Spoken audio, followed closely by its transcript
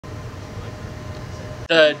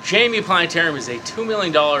The JMU Planetarium is a $2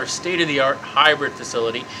 million state-of-the-art hybrid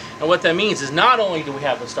facility, and what that means is not only do we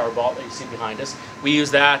have the star vault that you see behind us, we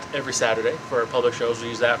use that every Saturday for our public shows, we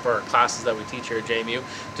use that for our classes that we teach here at JMU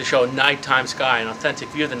to show nighttime sky, an authentic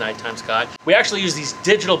view of the nighttime sky. We actually use these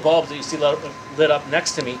digital bulbs that you see lit up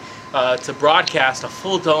next to me to broadcast a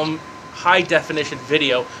full dome, high-definition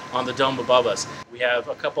video on the dome above us. We have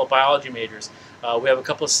a couple of biology majors, we have a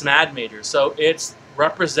couple of SMAD majors, so it's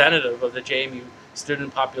representative of the JMU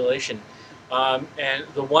student population. And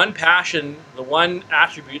the one passion, the one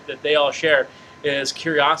attribute that they all share is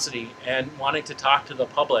curiosity and wanting to talk to the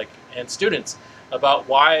public and students about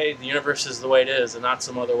why the universe is the way it is and not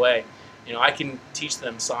some other way. You know, I can teach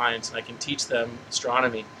them science and I can teach them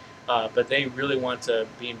astronomy, but they really want to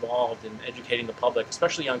be involved in educating the public,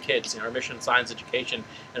 especially young kids. You know, our mission is science education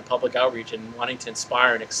and public outreach and wanting to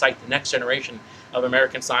inspire and excite the next generation of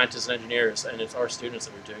American scientists and engineers, and it's our students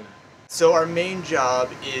that we're doing that. So our main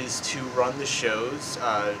job is to run the shows.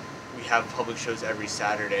 We have public shows every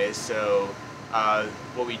Saturday, so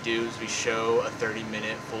what we do is we show a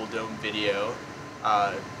 30-minute full dome video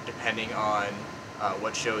depending on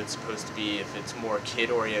what show it's supposed to be. If it's more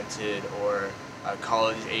kid-oriented or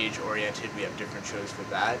college age oriented, we have different shows for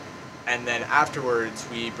that. And then afterwards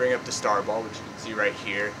we bring up the star ball, which you can see right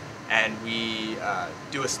here, and we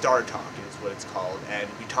do a star talk is what it's called, and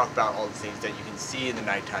we talk about all the things that you can see in the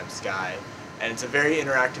nighttime sky. And it's a very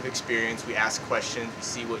interactive experience. We ask questions, we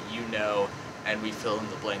see what you know, and we fill in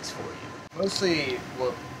the blanks for you. Mostly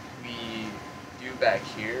what we do back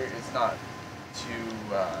here is not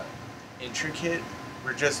too intricate.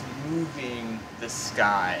 We're just moving the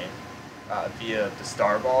sky via the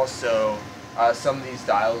star ball, so some of these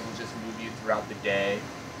dials will just move you throughout the day.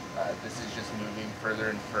 This is just moving further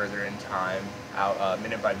and further in time,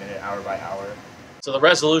 minute by minute, hour by hour. So the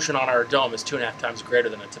resolution on our dome is 2.5 times greater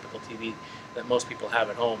than a typical TV that most people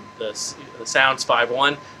have at home. The sound's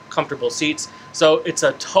 5.1, comfortable seats. So it's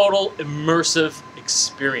a total immersive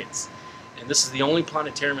experience. And this is the only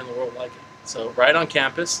planetarium in the world like it. So right on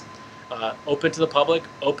campus, open to the public,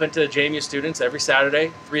 open to JMU students every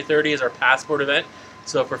Saturday. 3:30 is our passport event.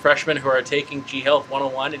 So for freshmen who are taking G Health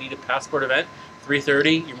 101 and need a passport event,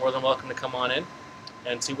 3:30, you're more than welcome to come on in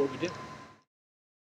and see what we do.